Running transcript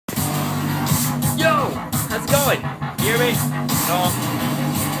doing? You hear me? No.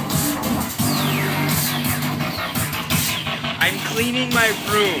 I'm cleaning my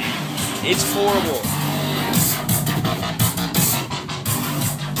room. It's horrible.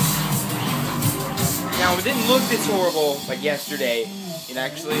 Now it didn't look this horrible like yesterday. It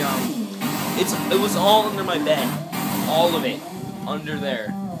actually it was all under my bed. All of it under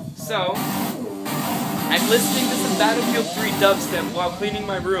there. So I'm listening to some Battlefield 3 dubstep while cleaning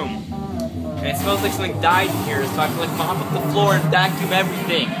my room. And it smells like something died in here, so I have to like mop up the floor and vacuum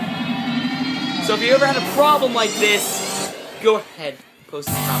everything. So if you ever had a problem like this, go ahead, post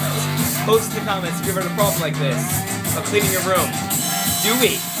in the comments. Post in the comments if you ever had a problem like this of cleaning your room. Do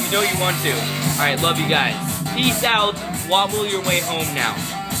it. You know you want to. Alright, love you guys. Peace out. Wobble your way home now.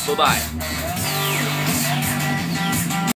 Bye-bye.